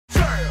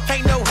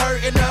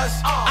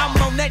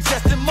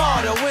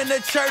martyr when the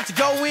church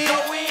go in.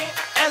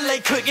 LA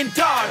couldn't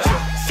dodge her.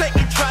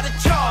 Satan try to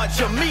charge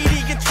her.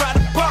 Media try to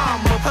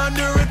bomb her.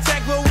 Under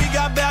attack, but we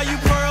got value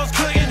pearls,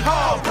 couldn't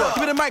hold her.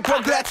 Give me the mic,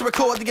 bro, glad to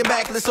record. To get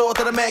back to the sword,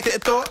 to the Mac, to the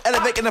thought.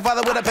 Elevating the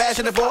father with a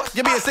passionate force.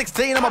 Give me a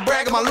 16, I'ma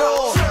brag on my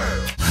Lord.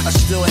 I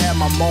still have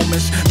my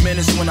moments,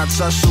 minutes when I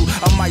tussle.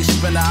 I might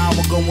spend an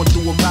hour going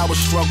through a power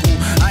struggle.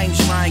 I ain't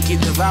trying to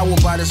get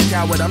devoured by this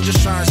coward. I'm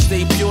just trying to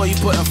stay pure. He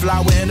putting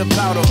flour in the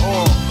powder.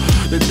 Oh,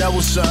 the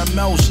devil's something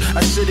else.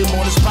 I sit him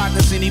on his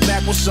pockets and he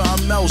back with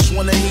something else.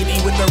 Wanna hit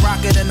me with the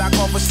rocket and I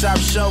call for stop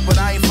show. But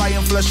I ain't fighting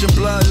flesh and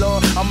blood,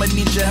 Lord. I'ma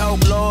need your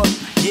help, Lord.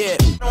 Yeah.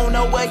 Don't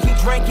know what he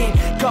drinking.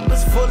 Cup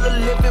is full of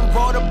living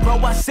water, bro.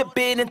 I sip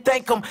in and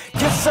thank him.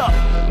 Yes, sir.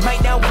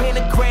 Might not win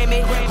a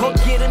Grammy or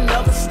get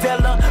another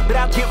Stella, but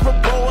I'll get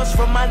rewards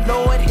from my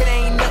Lord. It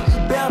ain't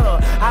nothing better.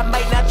 I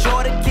might not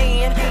chart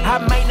again. I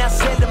might not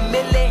sell a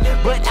million,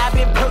 but I've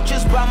been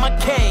purchased by my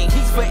king.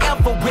 He's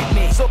forever with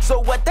me. So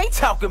what they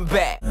talking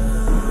about?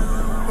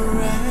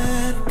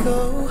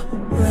 Radical,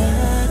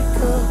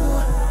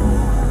 radical.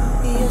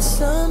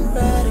 Yes, I'm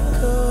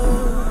radical,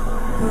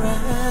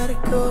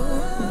 radical,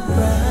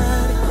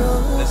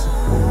 radical. Listen.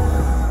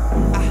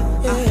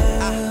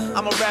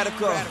 I'm a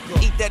radical.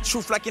 Eat that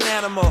truth like an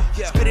animal.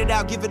 Spit it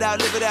out, give it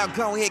out, live it out.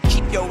 Go ahead,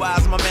 keep your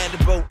eyes on my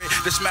mandible.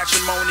 This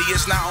matrimony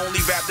is not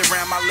only wrapped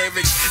around my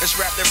lyrics, it's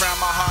wrapped around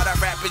my heart. I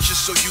rap it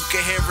just so you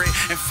can hear it.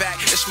 In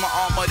fact, it's my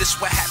armor, this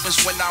what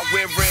happens when I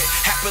wear it.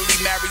 Happily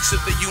married to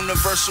the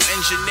universal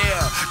engineer,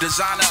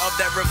 designer of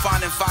that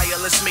refining fire,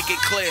 let's make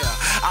it clear.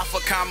 Alpha,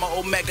 comma,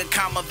 omega,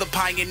 comma, the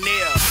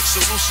pioneer. So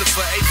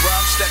Lucifer, hey bro,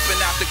 I'm stepping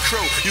out the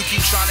crew. You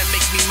keep trying to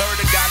make me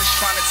murder, God is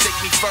trying to take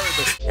me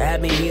further. I've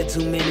been here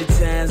too many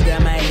times,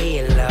 got my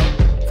head low.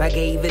 If I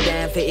gave a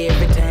dime for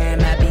every time,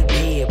 I'd be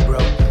dead, bro.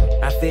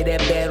 I feel that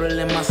battle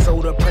in my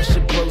soul, the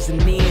pressure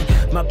closing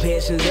in. My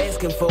passion's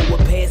asking for a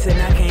pass and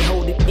I can't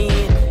hold it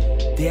in.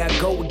 There I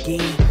go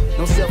again,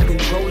 no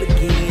self-control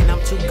again.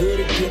 I'm too good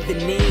at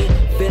giving in,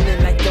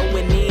 feeling like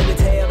going in.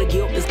 It's hell, the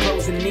guilt is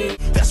closing in.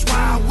 That's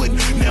why I would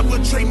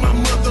never trade my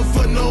mother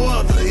for no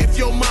other. If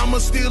your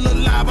mama's still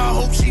alive, I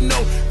hope she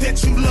know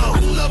that you love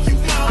her. I love you,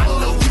 mama. I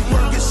know you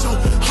working so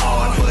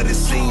hard, but it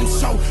seems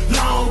so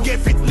long.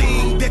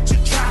 Everything that you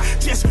try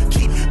just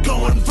keep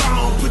going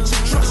wrong. Put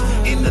your trust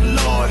in the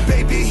Lord,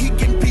 baby. He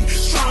can be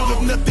strong.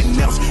 If nothing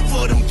else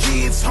for them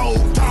kids,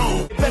 hold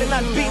on. Better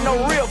not be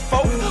no real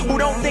folk who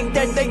don't think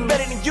that they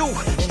better than you.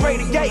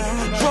 Straight or gay,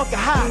 drunk or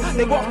high,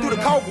 they walk through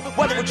the cold,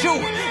 whether with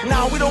you.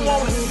 Now we don't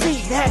want to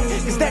see that,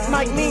 cause that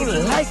might mean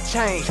life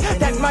change.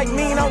 That might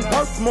mean I'm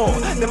worth more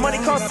than money,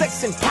 car,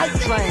 sex, and pipe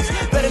dreams.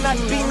 Better not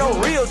be no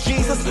real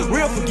Jesus,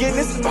 real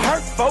forgiveness for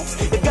hurt folks.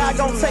 If God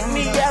gon' take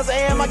me as I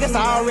am, I guess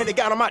I already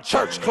got on my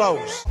church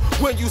clothes.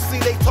 When you see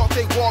they talk,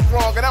 they walk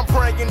wrong. And I'm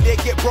praying they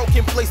get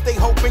broken place. They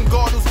hoping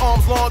God whose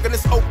arms long and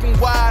it's open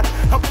wide.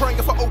 I'm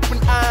praying for open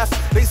eyes.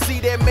 They see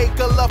their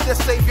maker, love their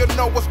savior,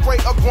 know what's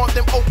great. I grant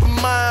them open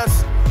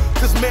minds.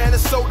 Cause man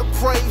is so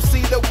depraved,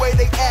 see the way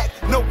they act.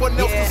 No one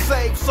else can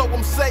save, so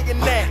I'm saying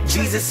that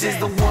Jesus is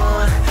the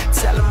one,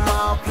 tell them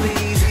all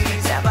please.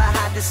 Never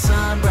hide the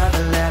sun,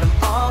 brother, let them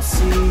all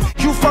see.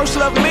 You first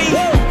loved me,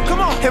 come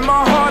on. In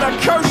my heart I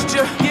cursed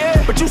you,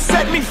 but you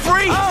set me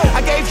free.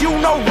 I gave you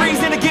no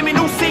reason to give me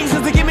new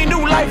seasons, to give me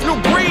new life, new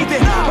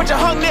breathing. But you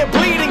hung there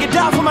bleeding, you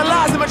died for my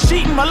lies and my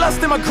cheating, my lust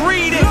and my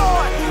greed.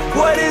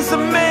 What is a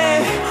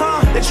man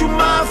that you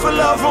mindful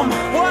of him?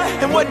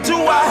 And what do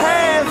I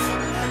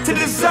have to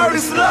deserve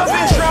this loving?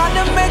 Trying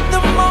to make the